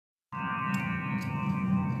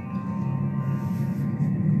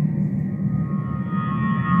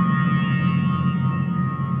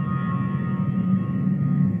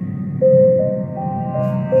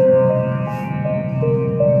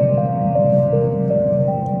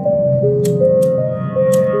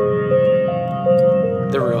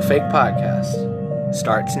The Real Fake Podcast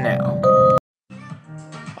starts now.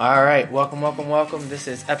 All right, welcome. This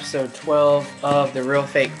is episode 12 of the Real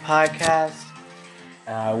Fake Podcast.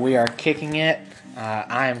 We are kicking it.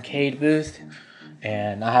 I am Cade Booth,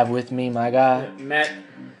 and I have with me my guy, Matt.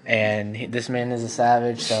 And this man is a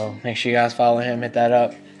savage, so make sure you guys follow him, hit that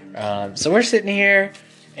up. So we're sitting here,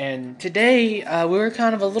 and today we were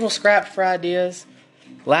kind of a little scrapped for ideas.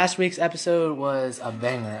 Last week's episode was a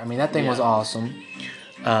banger. I mean, that thing was awesome.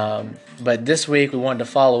 But this week we wanted to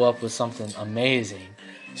follow up with something amazing.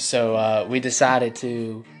 So we decided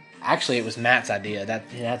to... Actually, it was Matt's idea.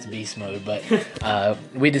 That's beast mode. But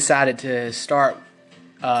we decided to start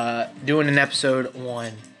doing an episode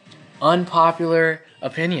on unpopular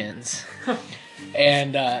opinions.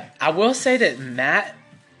 And I will say that Matt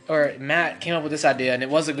came up with this idea, and it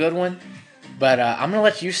was a good one. But I'm going to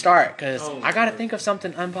let you start, because I got to think of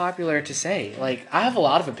something unpopular to say. Like, I have a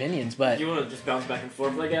lot of opinions, but... You want to just bounce back and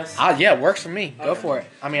forth, I guess? Yeah, it works for me. Okay. Go for it.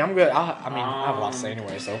 I mean, I'm good. I have a lot to say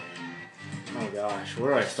anyway, so... Oh, gosh.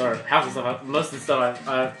 Where do I start? Most of the stuff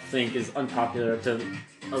I think is unpopular to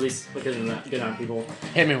at least look at good on people.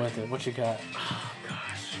 Hit me with it. What you got? Oh,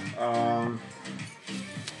 gosh.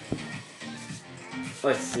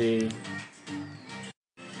 Let's see.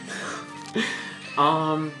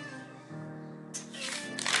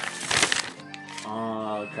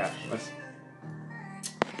 Crap.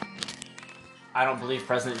 I don't believe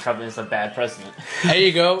President Trump is a bad president. There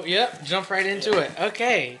you go. Yep. Jump right into it.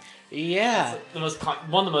 Okay. Yeah. That's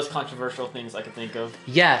one of the most controversial things I could think of.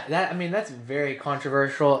 Yeah. That's very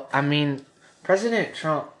controversial. I mean, President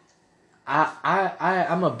Trump.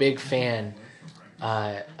 I'm a big fan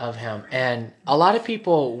of him, and a lot of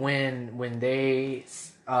people when they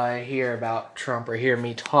hear about Trump or hear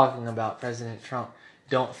me talking about President Trump,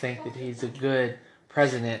 don't think that he's a good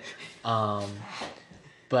president,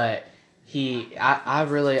 but I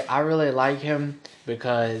really like him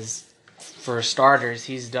because, for starters,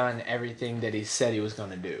 he's done everything that he said he was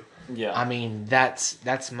going to do. Yeah. I mean, that's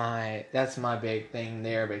my big thing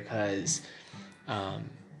there, because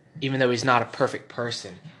even though he's not a perfect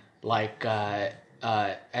person, like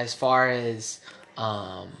as far as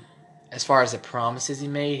the promises he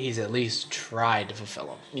made, he's at least tried to fulfill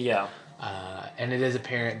them. Yeah. And it is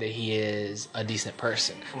apparent that he is a decent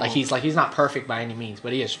person. He's not perfect by any means,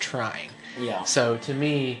 but he is trying. Yeah. So to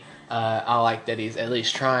me, I like that he's at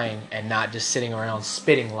least trying and not just sitting around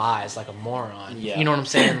spitting lies like a moron. Yeah. You know what I'm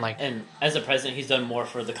saying? And as a president, he's done more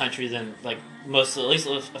for the country than at least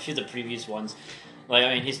a few of the previous ones.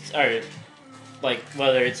 Whether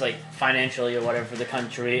it's financially or whatever for the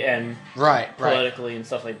country and politically and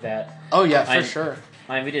stuff like that. Oh yeah, for sure.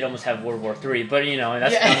 I mean, we did almost have World War III, but that's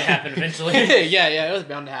bound to happen eventually. yeah, it was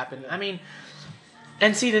bound to happen. I mean,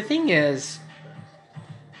 and see, the thing is,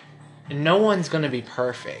 no one's going to be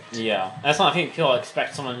perfect. Yeah, that's not. I think people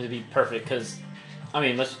expect someone to be perfect because, I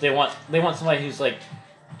mean, they want somebody who's they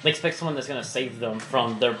expect someone that's going to save them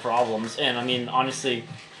from their problems, and I mean, honestly,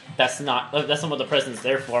 that's not what the president's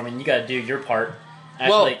there for. I mean, you got to do your part.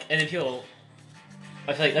 And then people,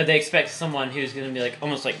 I feel like they expect someone who's going to be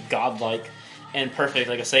almost godlike and perfect,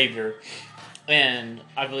 like a savior. And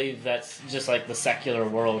I believe that's just the secular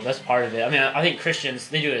world. That's part of it. I mean, I think Christians,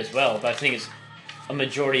 they do it as well, but I think a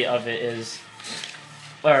majority of it is,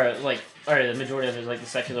 the majority of it is the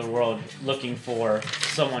secular world looking for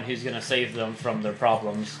someone who's going to save them from their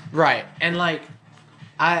problems. Right. And I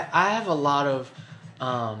have a lot of,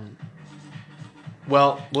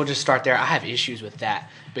 we'll just start there. I have issues with that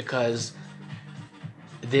because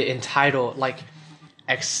the entitled,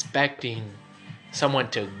 expecting someone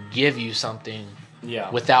to give you something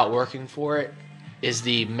without working for it is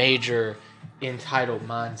the major entitled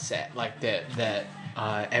mindset that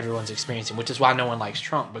everyone's experiencing, which is why no one likes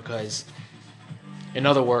Trump, because, in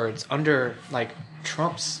other words, under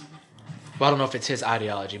Trump's, I don't know if it's his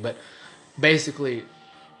ideology, but basically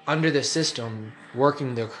under the system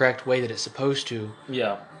working the correct way that it's supposed to,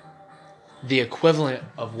 the equivalent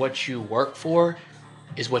of what you work for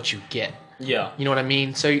is what you get. Yeah. You know what I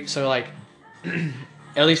mean? So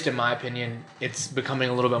at least in my opinion, it's becoming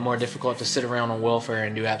a little bit more difficult to sit around on welfare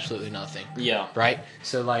and do absolutely nothing. Yeah. Right?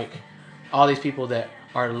 So all these people that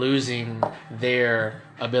are losing their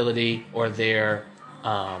ability or their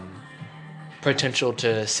potential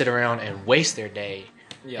to sit around and waste their day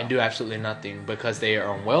and do absolutely nothing because they are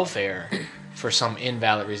on welfare for some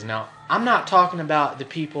invalid reason. Now, I'm not talking about the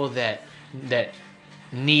people that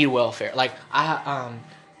need welfare. Like I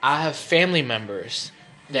have family members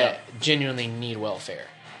that genuinely need welfare,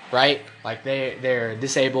 right? Like they're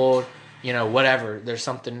disabled, whatever. There's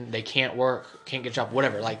something they can't work, can't get a job,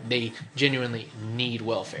 whatever. Like they genuinely need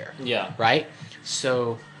welfare. Yeah. Right?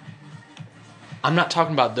 So I'm not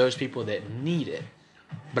talking about those people that need it,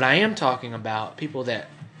 but I am talking about people that,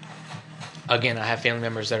 again, I have family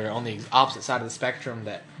members that are on the opposite side of the spectrum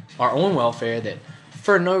that are on welfare that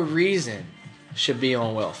for no reason should be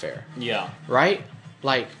on welfare. Yeah. Right?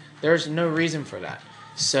 Like, there's no reason for that.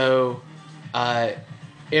 So,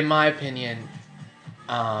 in my opinion,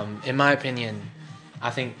 I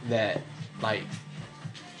think that, like,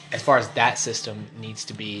 as far as that system needs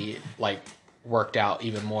to be, like, worked out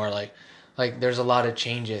even more, like there's a lot of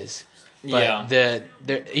changes. But the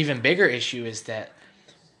even bigger issue is that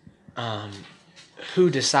who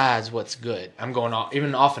decides what's good? I'm going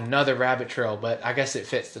off another rabbit trail, but I guess it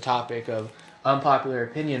fits the topic of unpopular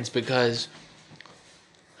opinions because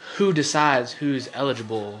who decides who's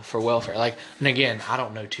eligible for welfare? Like, and again, I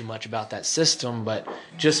don't know too much about that system, but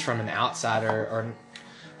just from an outsider or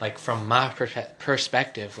like from my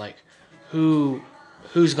perspective, like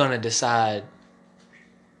who's going to decide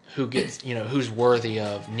who gets, who's worthy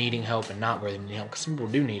of needing help and not worthy of needing help? Because some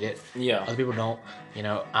people do need it. Yeah. Other people don't.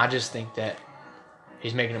 I just think that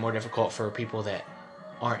he's making it more difficult for people that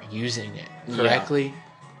aren't using it correctly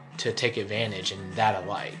to take advantage, and that I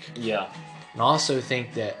like. Yeah. And I also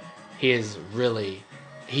think that he's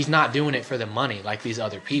not doing it for the money like these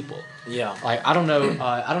other people. Yeah. Like, I don't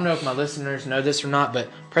know if my listeners know this or not, but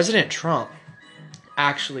President Trump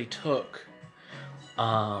actually took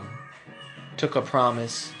a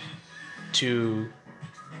promise to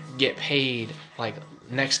get paid like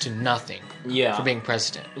next to nothing for being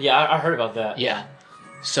president. Yeah, I heard about that. Yeah.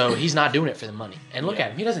 So he's not doing it for the money. And look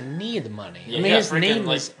at him. He doesn't need the money. Yeah, I mean, his name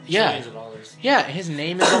is... Millions of dollars. Yeah, his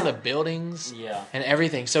name is on the buildings and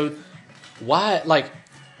everything. So why, like...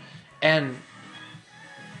 And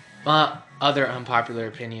my other unpopular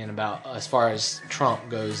opinion about as far as Trump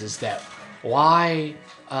goes is that why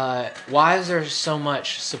is there so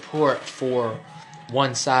much support for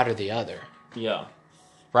one side or the other? Yeah.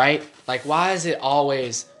 Right? Like, why is it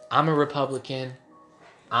always, I'm a Republican,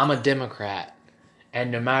 I'm a Democrat, and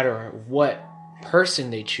no matter what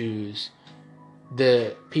person they choose,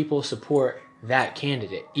 the people support that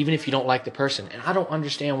candidate, even if you don't like the person. And I don't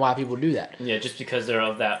understand why people do that. Yeah, just because they're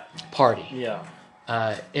of that party. Yeah.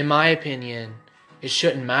 In my opinion, it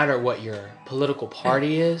shouldn't matter what your political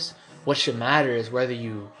party is. What should matter is whether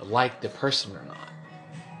you like the person or not.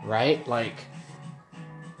 Right? Like,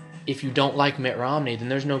 if you don't like Mitt Romney, then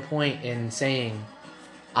there's no point in saying,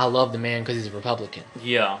 I love the man because he's a Republican.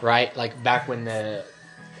 Yeah. Right? Like, back when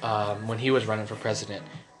when he was running for president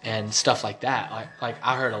and stuff like that. Like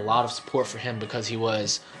I heard a lot of support for him because he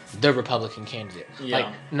was the Republican candidate. Yeah. Like,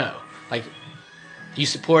 no. Like, you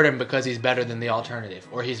support him because he's better than the alternative,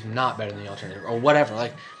 or he's not better than the alternative, or whatever.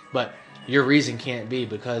 Like, but your reason can't be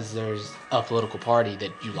because there's a political party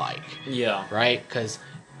that you like. Yeah. Right? Because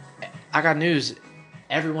I got news.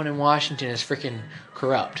 Everyone in Washington is freaking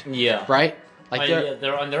corrupt. Yeah. Right? Like,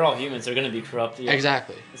 they're all humans. They're going to be corrupt. Yeah.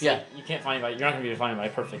 Exactly. It's like, you can't find anybody. You're not going to be finding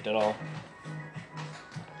anybody perfect at all.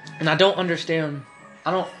 And I don't understand.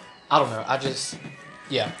 I don't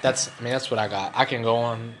know. That's what I got. I can go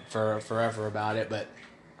on for forever about it, but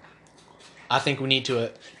I think we need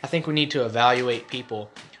to evaluate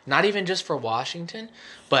people, not even just for Washington,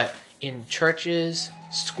 but in churches,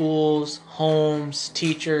 schools, homes,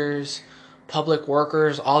 teachers, public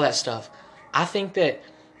workers, all that stuff. I think that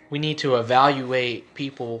we need to evaluate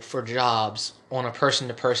people for jobs on a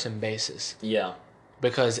person-to-person basis. Yeah.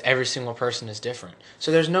 Because every single person is different.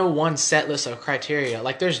 So there's no one set list of criteria.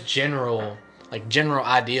 Like, there's general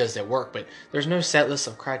ideas that work, but there's no set list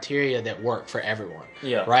of criteria that work for everyone.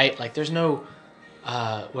 Yeah. Right? Like, there's no,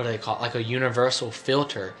 what do they call it? Like a universal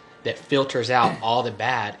filter that filters out all the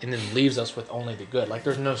bad and then leaves us with only the good. Like,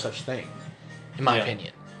 there's no such thing, in my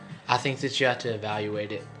opinion. I think that you have to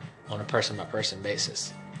evaluate it on a person-by-person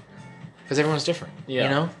basis. Because everyone's different.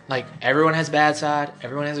 Yeah. Like, everyone has a bad side.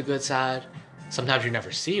 Everyone has a good side. Sometimes you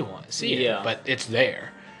never see it, but it's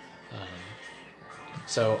there.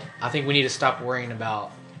 So I think we need to stop worrying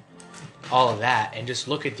about all of that and just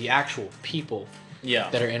look at the actual people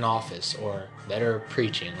that are in office or that are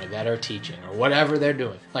preaching or that are teaching or whatever they're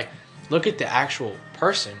doing. Like, look at the actual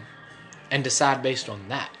person and decide based on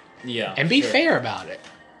that. Yeah. And be fair about it.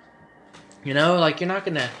 Like, you're not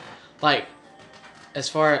going to, like, as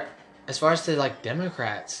far as to, like,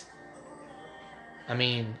 Democrats, I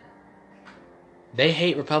mean, they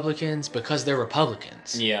hate Republicans because they're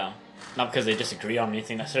Republicans. Yeah. Not because they disagree on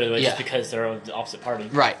anything necessarily, but just because they're of the opposite party.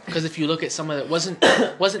 Right. Because if you look at some of it,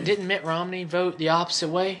 didn't Mitt Romney vote the opposite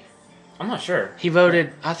way? I'm not sure. He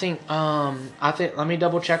voted, I think, let me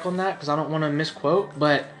double check on that because I don't want to misquote,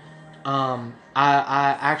 but I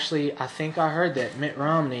think I heard that Mitt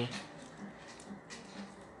Romney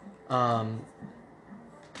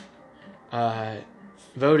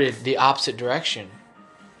voted the opposite direction.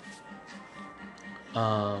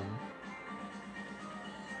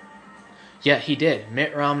 Yeah, he did.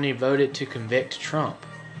 Mitt Romney voted to convict Trump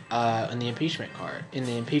in the impeachment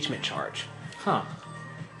charge. Huh.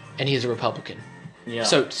 And he's a Republican. Yeah.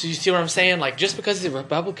 So you see what I'm saying? Like, just because he's a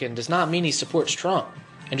Republican does not mean he supports Trump.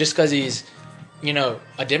 And just because he's,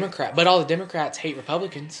 a Democrat. But all the Democrats hate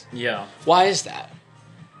Republicans. Yeah. Why is that?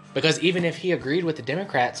 Because even if he agreed with the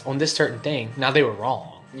Democrats on this certain thing, now they were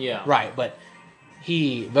wrong. Yeah. Right, but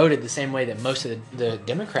he voted the same way that most of the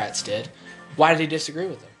Democrats did. Why did he disagree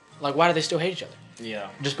with them? Like, why do they still hate each other? Yeah.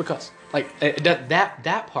 Just because. Like,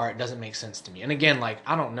 that part doesn't make sense to me. And again, like,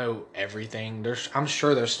 I don't know everything. I'm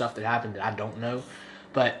sure there's stuff that happened that I don't know.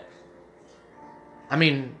 But, I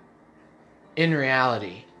mean, in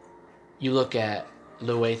reality, you look at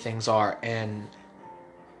the way things are, and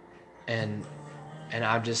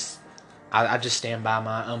I just stand by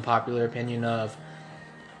my unpopular opinion of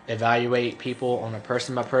evaluate people on a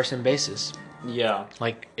person-by-person basis. Yeah.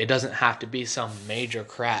 Like, it doesn't have to be some major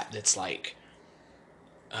crap that's like,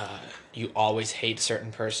 you always hate a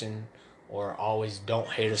certain person or always don't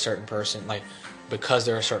hate a certain person, like, because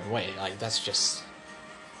they're a certain way. Like, that's just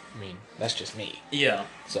me. Yeah.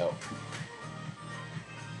 So.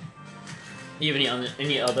 You have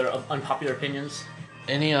any other unpopular opinions?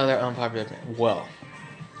 Any other unpopular opinion? Well,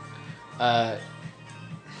 I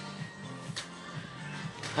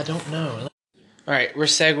don't know. Alright, we're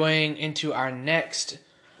segueing into our next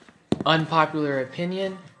unpopular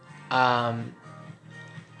opinion. My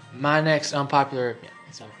next unpopular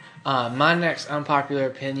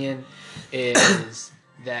opinion is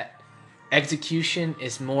that execution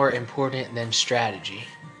is more important than strategy.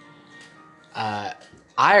 I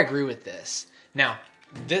agree with this. Now,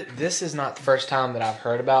 this is not the first time that I've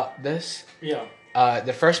heard about this. Yeah.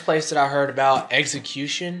 The first place that I heard about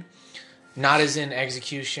execution, not as in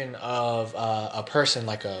execution of a person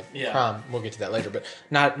like a crime. We'll get to that later, but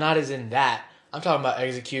not as in that. I'm talking about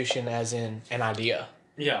execution as in an idea.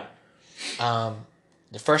 Yeah.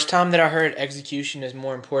 The first time that I heard execution is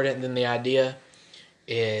more important than the idea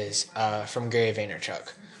is from Gary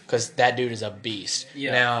Vaynerchuk, because that dude is a beast.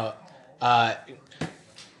 Yeah. Now,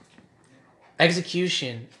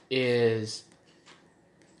 execution is,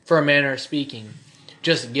 for a manner of speaking,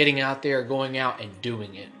 just getting out there, going out and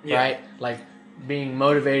doing it, right? Like being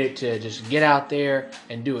motivated to just get out there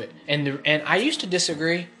and do it. And I used to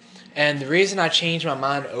disagree, and the reason I changed my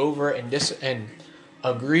mind over and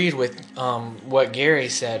agreed with what Gary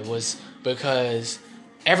said was because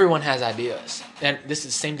everyone has ideas. And this is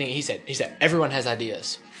the same thing he said. He said everyone has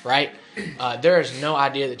ideas, right? There is no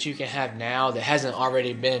idea that you can have now that hasn't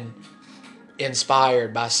already been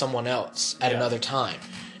inspired by someone else at another time.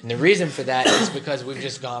 And the reason for that is because we've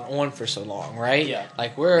just gone on for so long, right? Yeah.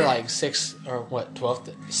 Like we're like 6 or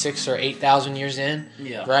 8,000 years in,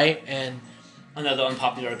 right? And another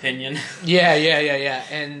unpopular opinion. Yeah.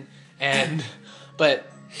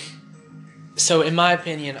 But so in my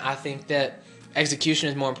opinion, I think that execution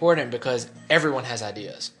is more important because everyone has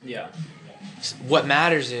ideas. Yeah. What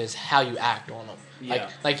matters is how you act on them.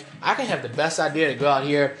 Yeah. Like I can have the best idea to go out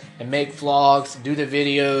here and make vlogs, do the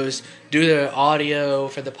videos, do the audio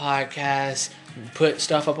for the podcast, put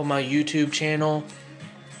stuff up on my YouTube channel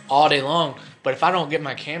all day long. But if I don't get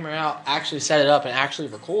my camera out, actually set it up and actually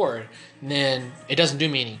record, then it doesn't do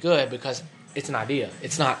me any good because it's an idea.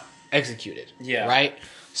 It's not executed. Yeah. Right?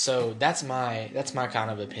 So that's my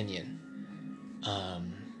kind of opinion.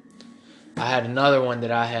 I had another one that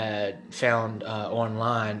I had found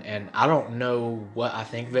online, and I don't know what I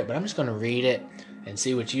think of it, but I'm just going to read it and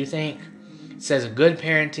see what you think. It says, good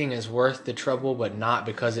parenting is worth the trouble, but not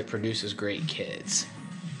because it produces great kids.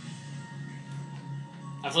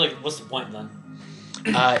 I feel like, what's the point then?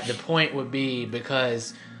 The point would be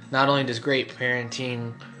because not only does great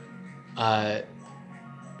parenting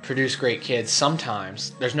produce great kids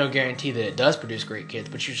sometimes, there's no guarantee that it does produce great kids,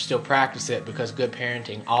 but you should still practice it because good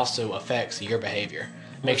parenting also affects your behavior,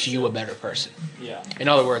 makes you a better person. Yeah. In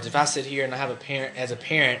other words, if I sit here and I have a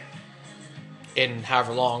parent in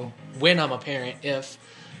however long, when I'm a parent,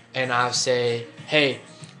 and I say, hey,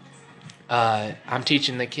 I'm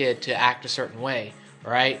teaching the kid to act a certain way,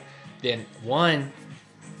 right? Then one,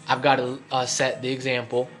 I've got to set the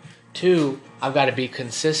example. 2, I've got to be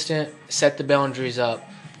consistent, set the boundaries up,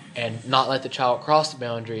 and not let the child cross the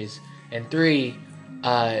boundaries. And 3,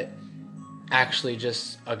 actually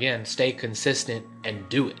just, again, stay consistent and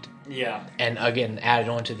do it. Yeah. And again, added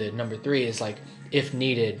on to the number 3 is like, if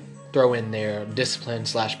needed, throw in there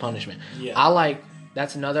discipline/punishment. Yeah.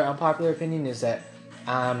 That's another unpopular opinion, is that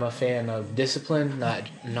I'm a fan of discipline,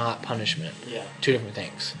 not punishment. Yeah. 2 different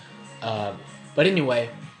things. But anyway.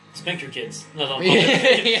 Spank your kids. No, don't.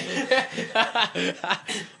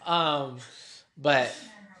 But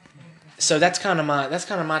so that's kind of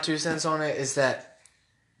my 2 cents on it, is that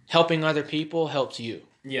helping other people helps you.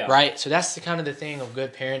 Yeah. Right? So that's the kind of the thing of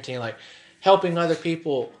good parenting. Like, helping other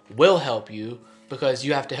people will help you because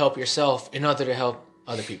you have to help yourself in order to help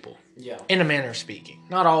other people. Yeah. In a manner of speaking.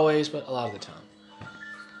 Not always, but a lot of the time.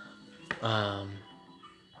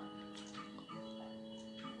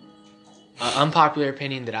 An unpopular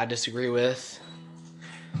opinion that I disagree with: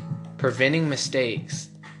 preventing mistakes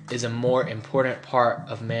is a more important part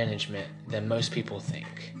of management than most people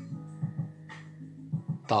think.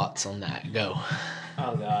 Thoughts on that? Go.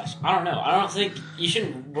 Oh gosh, I don't know. I don't think you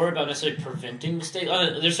shouldn't worry about necessarily preventing mistakes.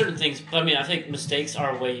 There's certain things, but I mean, I think mistakes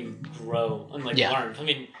are a way you grow and learn. I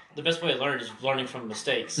mean, the best way to learn is learning from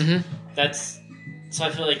mistakes. Mm-hmm. So I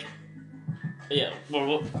feel like, yeah.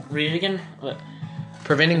 Well, read it again. What?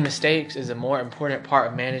 Preventing mistakes is a more important part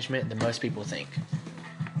of management than most people think.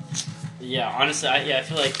 Yeah, honestly, I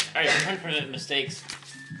feel like, I'm trying to prevent mistakes.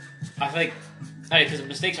 I feel like, because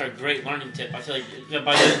mistakes are a great learning tip. I feel like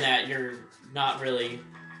by doing that, you're not really,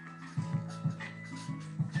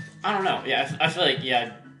 I don't know. Yeah, I feel like,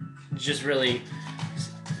 just really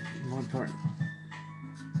more important.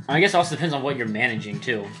 I guess it also depends on what you're managing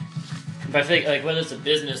too. But I feel like whether it's a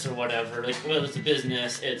business or whatever, whether it's a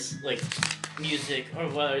business, it's like music, or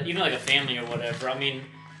whether even like a family or whatever. I mean,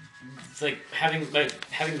 it's like having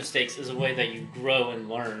mistakes is a way that you grow and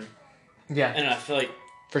learn. Yeah. And I feel like,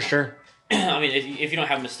 for sure. I mean, if you don't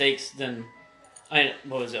have mistakes, then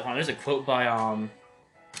what was it? Hold on, there's a quote by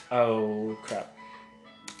oh crap.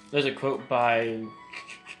 There's a quote by.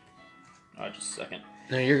 Oh, just a second.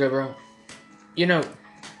 No, you're good, bro. You know,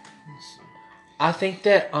 I think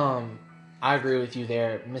that I agree with you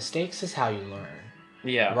there. Mistakes is how you learn.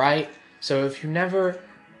 Yeah. Right? So if you never,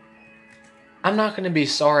 I'm not going to be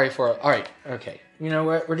sorry for. All right, okay. You know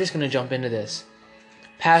what? We're just going to jump into this.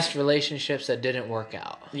 Past relationships that didn't work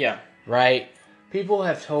out. Yeah. Right? People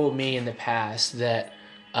have told me in the past that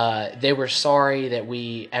they were sorry that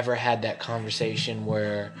we ever had that conversation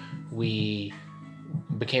where we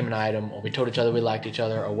became an item, or we told each other we liked each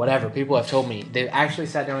other, or whatever. People have told me. They actually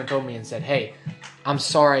sat down and told me and said, hey, I'm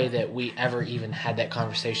sorry that we ever even had that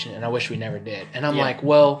conversation, and I wish we never did. And I'm like,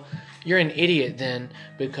 well, you're an idiot then,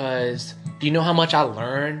 because do you know how much I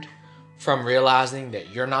learned from realizing that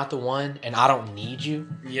you're not the one and I don't need you?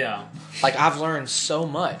 Yeah. Like, I've learned so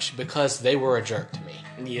much because they were a jerk to me.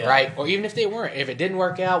 Yeah. Right? Or even if they weren't. If it didn't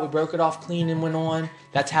work out, we broke it off clean and went on.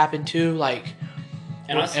 That's happened too. Like,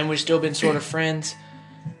 and we've still been sort of friends.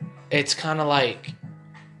 It's kind of like,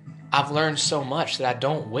 I've learned so much that I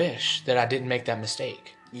don't wish that I didn't make that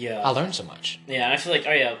mistake. Yeah. I learned so much. Yeah, and I feel like,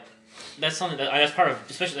 that's something that's part of,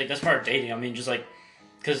 especially that's part of dating. I mean, just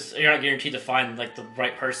because you're not guaranteed to find the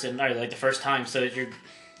right person or the first time, so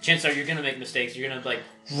chances are you're gonna make mistakes. You're gonna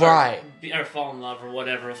right, or fall in love or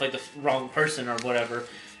whatever with the wrong person or whatever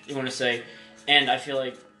you want to say. And I feel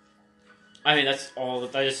like, I mean, that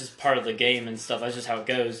just is part of the game and stuff. That's just how it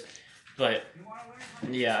goes. But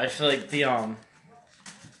yeah, I feel like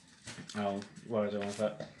what was I with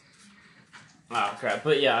that? Oh crap!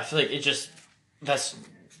 But yeah, I feel like that's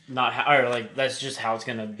not how, or that's just how it's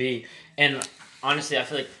gonna be. And honestly, I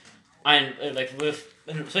feel like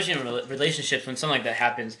especially in relationships, when something like that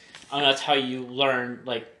happens, I mean, that's how you learn.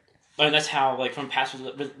 That's how from past.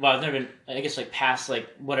 Well, I've never been. I guess past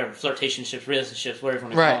whatever flirtationships, relationships, whatever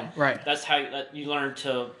you want to call them. Right. That's how you learn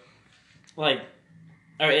to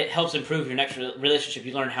or it helps improve your next relationship.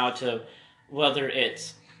 You learn how to, whether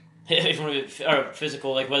it's or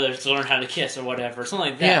physical, whether it's to learn how to kiss or whatever,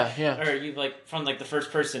 something like that. Yeah. Or you from the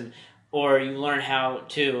first person, or you learn how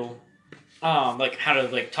to, how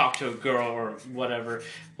to talk to a girl or whatever,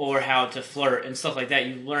 or how to flirt and stuff like that.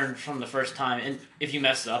 You learn from the first time, and if you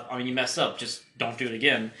mess up, I mean, you mess up, just don't do it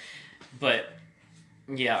again. But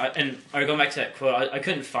yeah, or going back to that quote, I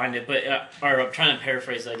couldn't find it, but or I'm trying to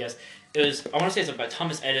paraphrase it, I guess. It was, I want to say it's about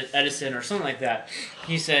Thomas Edison or something like that.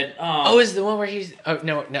 He said, is the one where he's... Oh,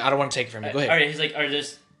 no, I don't want to take it from you. Go ahead. Alright, he's like,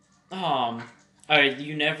 alright,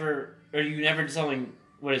 you never did something,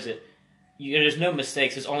 what is it? there's no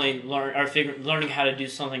mistakes. It's only learning how to do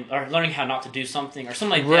something, or learning how not to do something, or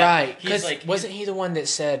something like that. Right. Because wasn't he the one that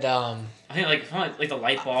said, I think like the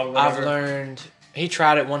light bulb or whatever. I've learned... He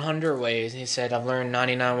tried it 100 ways, and he said, I've learned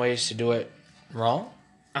 99 ways to do it wrong?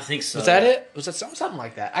 I think so. Was that it? Was that something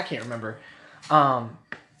like that? I can't remember. I'm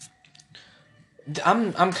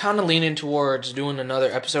kind of leaning towards doing another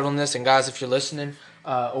episode on this. And guys, if you're listening,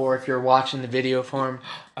 or if you're watching the video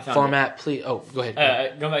format, please. Oh, go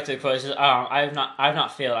ahead. Going back to the question, I have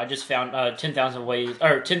not failed. I just found 10,000 ways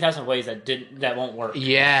that won't work.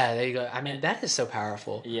 Yeah, there you go. I mean, that is so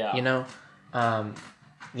powerful. Yeah. You know,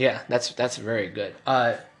 yeah, that's very good.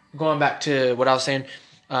 Going back to what I was saying.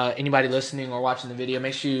 Anybody listening or watching the video,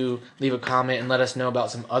 make sure you leave a comment and let us know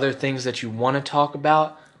about some other things that you want to talk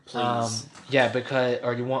about. Please.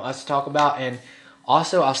 Or you want us to talk about. And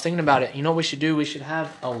also, I was thinking about it. You know what we should do? We should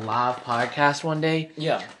have a live podcast one day.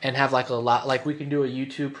 Yeah. And have we can do a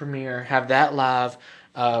YouTube premiere, have that live.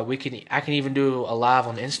 I can even do a live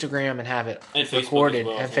on Instagram and have it recorded.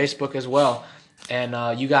 And Facebook as well.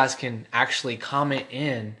 And you guys can actually comment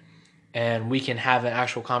in. And we can have an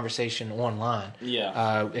actual conversation online.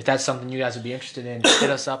 Yeah. If that's something you guys would be interested in, hit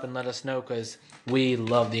us up and let us know because we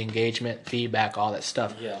love the engagement, feedback, all that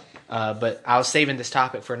stuff. Yeah. But I was saving this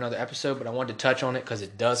topic for another episode, but I wanted to touch on it because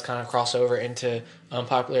it does kind of cross over into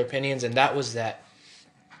unpopular opinions. And that was that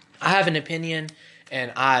I have an opinion,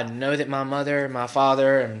 and I know that my mother, my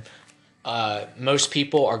father, and most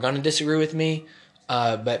people are going to disagree with me.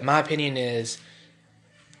 But my opinion is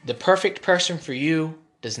the perfect person for you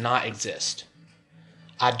does not exist.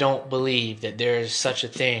 I don't believe that there's such a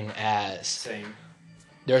thing as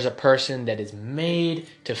there's a person that is made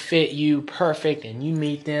to fit you perfect and you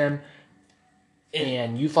meet them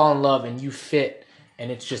and you fall in love and you fit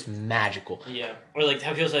and it's just magical. Yeah. Or like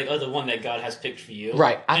how people's like, oh, the one that God has picked for you.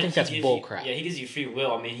 Right. I think that's bullcrap. Yeah, he gives you free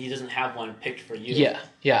will. I mean, he doesn't have one picked for you.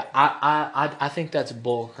 Yeah. I think that's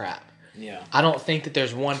bullcrap. Yeah. I don't think that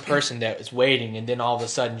there's one person that is waiting and then all of a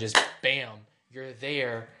sudden just bam, you're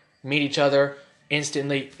there, meet each other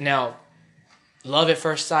instantly. Now, love at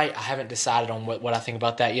first sight, I haven't decided on what I think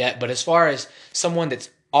about that yet. But as far as someone that's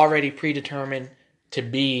already predetermined to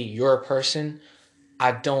be your person,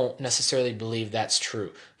 I don't necessarily believe that's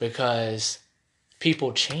true because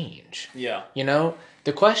people change. Yeah. You know,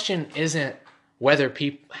 the question isn't whether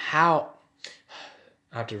people, how,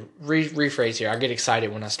 I have to rephrase here. I get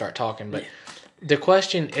excited when I start talking, but the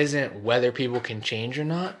question isn't whether people can change or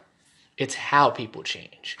not. It's how people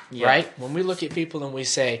change, right? When we look at people and we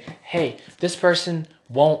say, hey, this person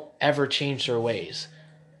won't ever change their ways.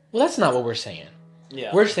 Well, that's not what we're saying.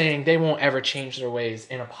 Yeah. We're saying they won't ever change their ways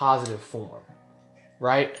in a positive form,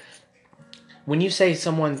 right? When you say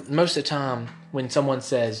someone, most of the time, when someone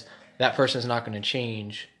says that person's not going to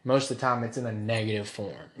change, most of the time it's in a negative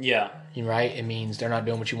form. Yeah. Right? It means they're not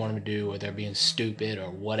doing what you want them to do or they're being stupid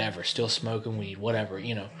or whatever, still smoking weed, whatever,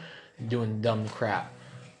 doing dumb crap.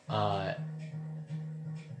 I'm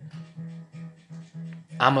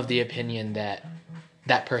of the opinion that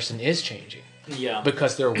that person is changing. Yeah.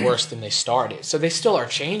 Because they're worse than they started. So they still are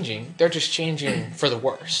changing. They're just changing for the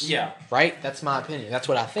worse. Yeah. Right? That's my opinion. That's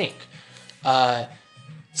what I think.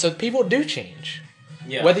 So people do change.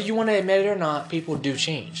 Yeah. Whether you want to admit it or not, people do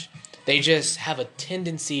change. They just have a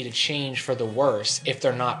tendency to change for the worse if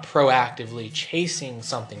they're not proactively chasing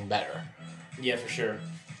something better. Yeah, for sure.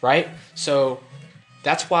 Right? So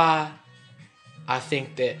that's why I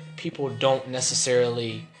think that people don't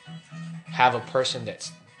necessarily have a person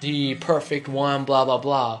that's the perfect one, blah, blah,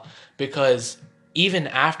 blah. Because even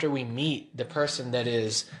after we meet the person that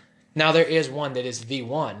is... Now, there is one that is the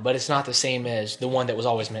one, but it's not the same as the one that was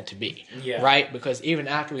always meant to be. Yeah. Right? Because even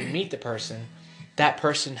after we meet the person, that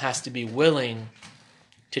person has to be willing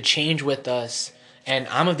to change with us. And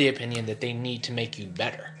I'm of the opinion that they need to make you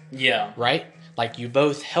better. Yeah. Right? Like, you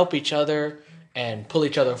both help each other and pull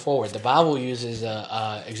each other forward. The Bible uses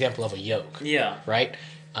a example of a yoke. Yeah. Right?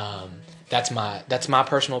 That's my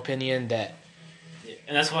personal opinion. That,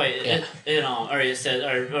 and that's why it says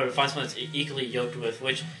or find someone that's equally yoked with.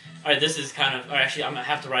 Which, all right, this is kind of. Or actually, I'm gonna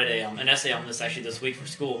have to write an essay on this actually this week for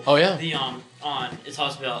school. Oh yeah. It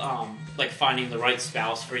talks about like finding the right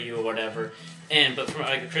spouse for you or whatever, but from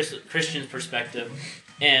like a Christian perspective,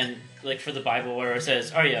 and like for the Bible where it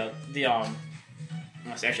says, actually I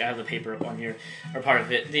have the paper up on here or part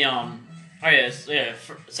of it. 2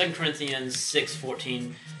 Corinthians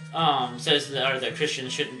 6:14 says that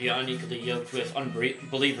Christians shouldn't be unequally yoked with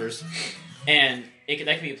unbelievers, and that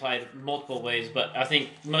can be applied multiple ways. But I think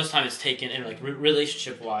most time it's taken in like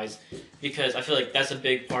relationship wise, because I feel like that's a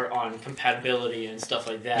big part on compatibility and stuff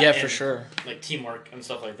like that. Yeah, and, for sure. Like teamwork and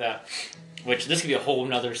stuff like that. which this could be a whole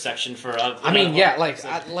nother section for. I mean, yeah,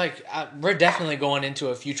 we're definitely going into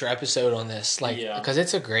a future episode on this, because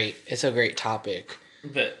it's a great topic.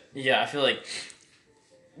 But yeah, I feel like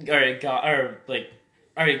already God,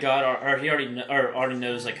 or he already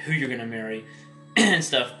knows like who you're gonna marry and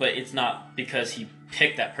stuff. But it's not because he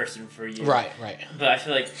picked that person for you, right? But I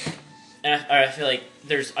feel like. And I feel like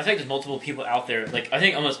there's multiple people out there. Like I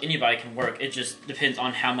think almost anybody can work. It just depends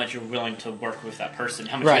on how much you're willing to work with that person,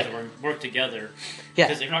 how much you have to work together. Yeah.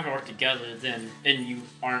 Because if you're not gonna work together, then you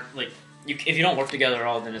aren't if you don't work together at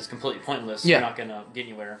all, then it's completely pointless. Yeah. You're not gonna get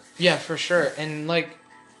anywhere. Yeah, for sure. And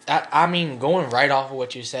I mean, going right off of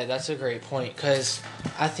what you said, that's a great point, because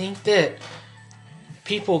I think that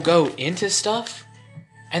people go into stuff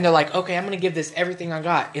and they're like, okay, I'm gonna give this everything I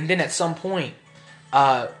got, and then at some point.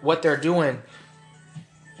 What they're doing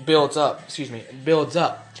builds up,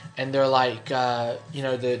 and they're like,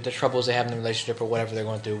 the troubles they have in the relationship or whatever they're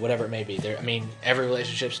going through, whatever it may be. Every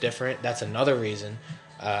relationship's different. That's another reason,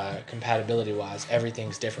 compatibility-wise,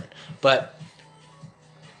 everything's different. But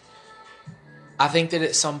I think that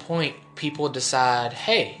at some point, people decide,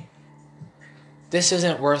 hey, this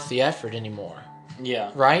isn't worth the effort anymore.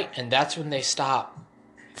 Yeah. Right? And that's when they stop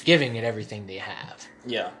giving it everything they have.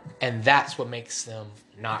 Yeah. And that's what makes them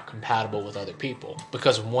not compatible with other people.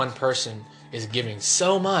 Because one person is giving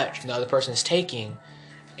so much, and the other person is taking,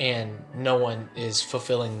 and no one is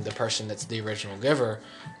fulfilling the person that's the original giver,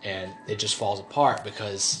 and it just falls apart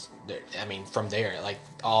because, from there, like,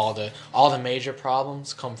 all the major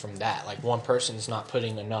problems come from that. Like, one person is not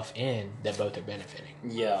putting enough in that both are benefiting.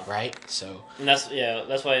 Yeah. Right? So. And that's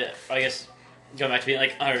why, I guess, going back to being,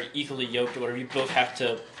 like, are equally yoked or whatever, you both have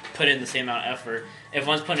to put in the same amount of effort. If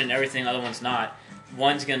one's putting in everything, the other one's not,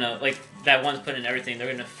 one's gonna, that one's putting in everything,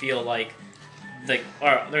 they're gonna feel like,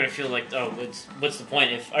 oh, what's the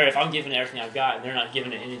point? If I'm giving it everything I've got and they're not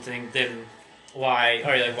giving it anything, then why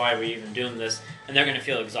are we even doing this? And they're gonna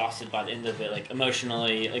feel exhausted by the end of it, like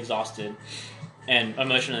emotionally exhausted and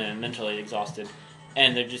mentally exhausted,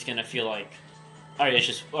 and they're just gonna feel like, it's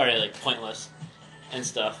just pointless and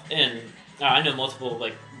stuff. And I know multiple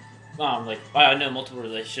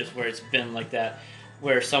relationships where it's been like that,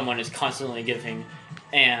 where someone is constantly giving,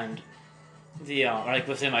 and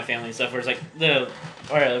within my family and stuff, where it's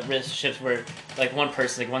relationships where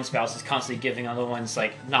one spouse is constantly giving, other one's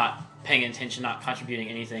not paying attention, not contributing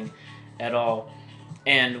anything at all,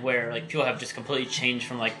 and where people have just completely changed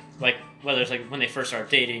from whether it's when they first started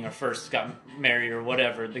dating or first got married or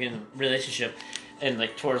whatever, beginning of the relationship, and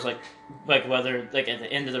towards whether at the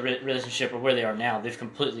end of the relationship or where they are now, they've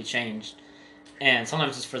completely changed. And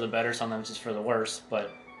sometimes it's for the better, sometimes it's for the worse,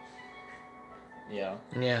 but yeah.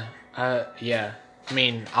 Yeah. Yeah. I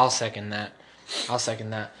mean, I'll second that.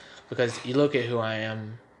 Because you look at who I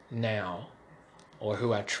am now, or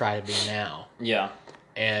who I try to be now. Yeah.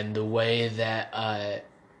 And the way that I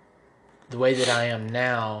am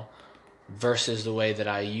now versus the way that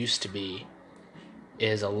I used to be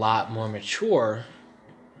is a lot more mature,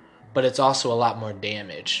 but it's also a lot more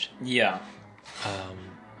damaged. Yeah.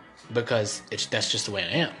 Because that's just the way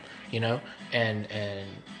I am, and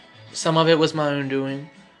some of it was my own doing.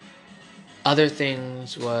 Other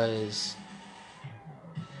things was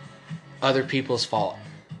other people's fault.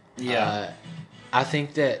 Yeah. I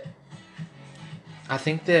think that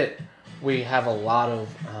we have a lot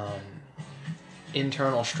of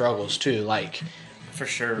internal struggles too. For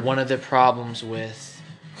sure. One of the problems with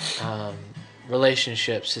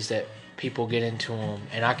relationships is that people get into them,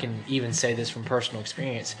 and I can even say this from personal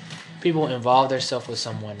experience. People involve themselves with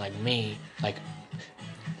someone like me,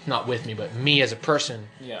 not with me, but me as a person.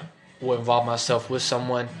 Yeah. Will involve myself with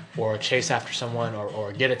someone, or chase after someone,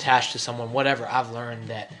 or get attached to someone, whatever. I've learned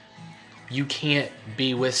that you can't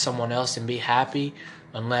be with someone else and be happy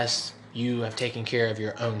unless you have taken care of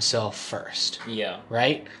your own self first. Yeah.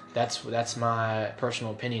 Right? That's my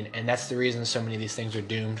personal opinion, and that's the reason so many of these things are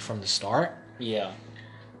doomed from the start. Yeah.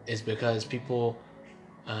 Is because people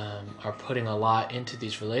are putting a lot into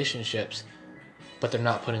these relationships, but they're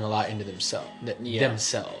not putting a lot into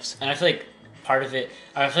themselves. And I feel like part of it,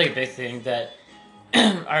 a big thing that,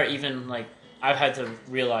 or even I've had to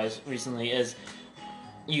realize recently is,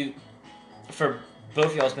 for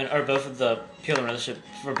both y'all's or both of the people in the relationship,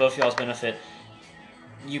 for both y'all's benefit,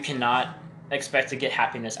 you cannot expect to get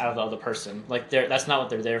happiness out of the other person. That's not what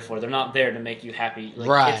they're there for. They're not there to make you happy.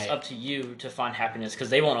 Right. It's up to you to find happiness, because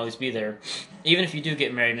they won't always be there. Even if you do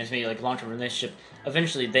get married and it's maybe a long-term relationship,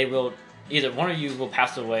 eventually they will, either one of you will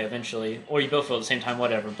pass away eventually, or you both will at the same time,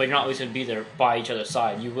 whatever, but you're not always going to be there by each other's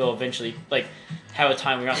side. You will eventually have a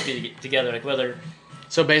time where you're not going to be together, whether...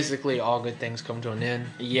 So basically all good things come to an end?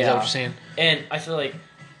 Yeah. Is that what you're saying? And I feel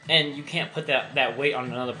and you can't put that weight on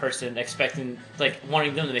another person, expecting like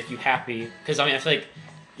wanting them to make you happy. Because I mean, I feel like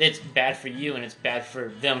it's bad for you and it's bad for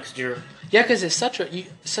them because you're because it's such a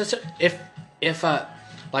if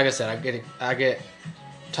like I said, I get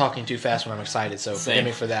talking too fast when I'm excited, so forgive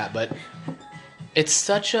me for that. But it's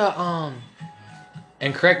such a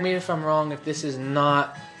and correct me if I'm wrong if this is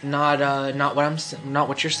not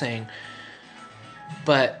what you're saying,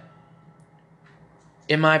 but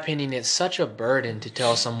in my opinion, it's such a burden to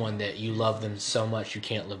tell someone that you love them so much you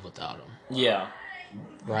can't live without them. Yeah.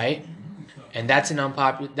 Right? And that's an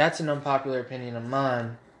unpopular opinion of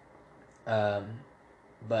mine,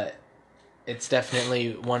 but it's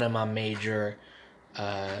definitely one of my major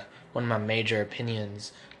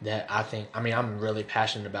opinions that I'm really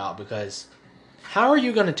passionate about, because how are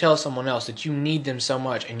you going to tell someone else that you need them so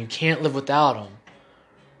much and you can't live without them,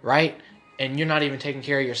 right? And you're not even taking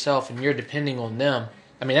care of yourself and you're depending on them.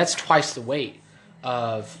 I mean, that's twice the weight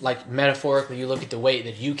of, like, metaphorically, you look at the weight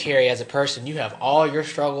that you carry as a person. You have all your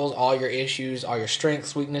struggles, all your issues, all your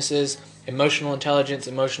strengths, weaknesses, emotional intelligence,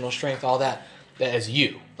 emotional strength, all that is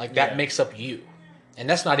you. Like, that makes up you. And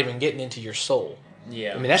that's not even getting into your soul.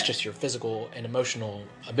 Yeah. I mean, that's just your physical and emotional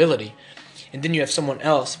ability. And then you have someone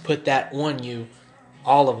else put that on you,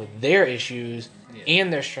 all of their issues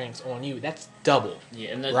and their strengths on you. That's double. Yeah,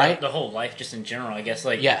 and right? the whole life just in general, I guess.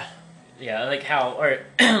 Like, yeah, like how, or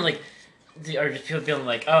like, or just people feeling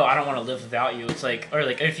like, oh, I don't want to live without you. It's like, or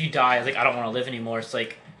like, if you die, like, I don't want to live anymore. It's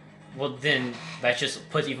like, well, then that just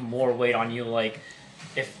puts even more weight on you. Like,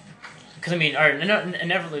 because I mean, or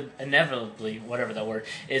inevitably, whatever that word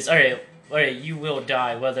is, all right, you will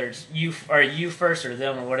die, whether it's you first or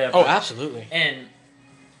them or whatever. Oh, absolutely. And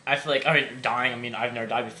I feel like, I mean, dying, I mean, I've never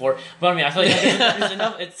died before, but I mean, I feel like there's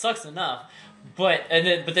enough, it sucks enough, but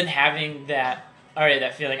then having that,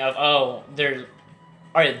 that feeling of, they're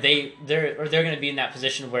going to be in that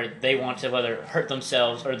position where they want to whether hurt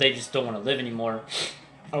themselves or they just don't want to live anymore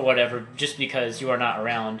or whatever, just because you are not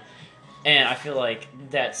around. And I feel like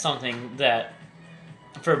that's something that,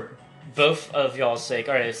 for both of y'all's sake,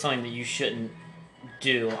 it's something that you shouldn't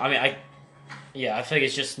do. I mean, I feel like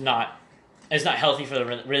it's just not, it's not healthy for the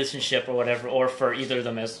relationship or whatever, or for either of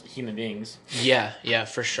them as human beings. Yeah,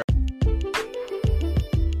 for sure.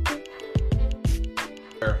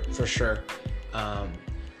 For sure.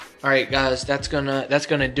 All right, guys, that's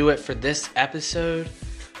gonna do it for this episode.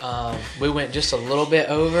 We went just a little bit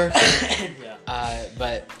over,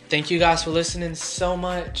 but thank you guys for listening so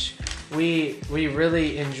much. We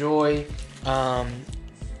really enjoy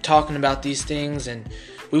talking about these things, and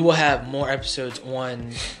we will have more episodes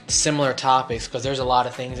on similar topics, because there's a lot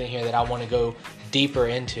of things in here that I want to go deeper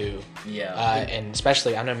into. Yeah. And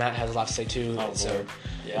especially, I know Matt has a lot to say too. Oh, so Lord.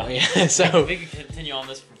 yeah. So we could continue on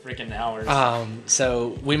this for freaking hours.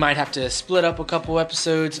 So we might have to split up a couple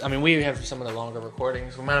episodes. I mean, we have some of the longer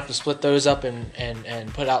recordings. We might have to split those up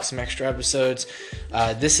and put out some extra episodes.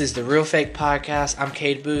 This is the Real Fake Podcast. I'm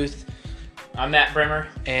Cade Booth. I'm Matt Bremer.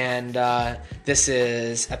 And this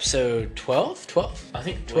is episode 12? 12? I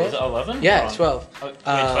think 12? 11? Yeah, 12. Oh, wait,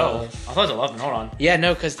 12. I thought it was 11. Hold on. Yeah,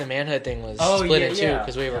 no, because the manhood thing was split in two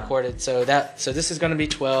because we recorded. So this is going to be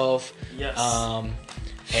 12. Yes.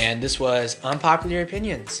 And this was Unpopular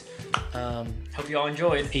Opinions. Hope you all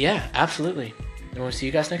enjoyed. Yeah, absolutely. And we'll see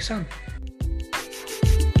you guys next time.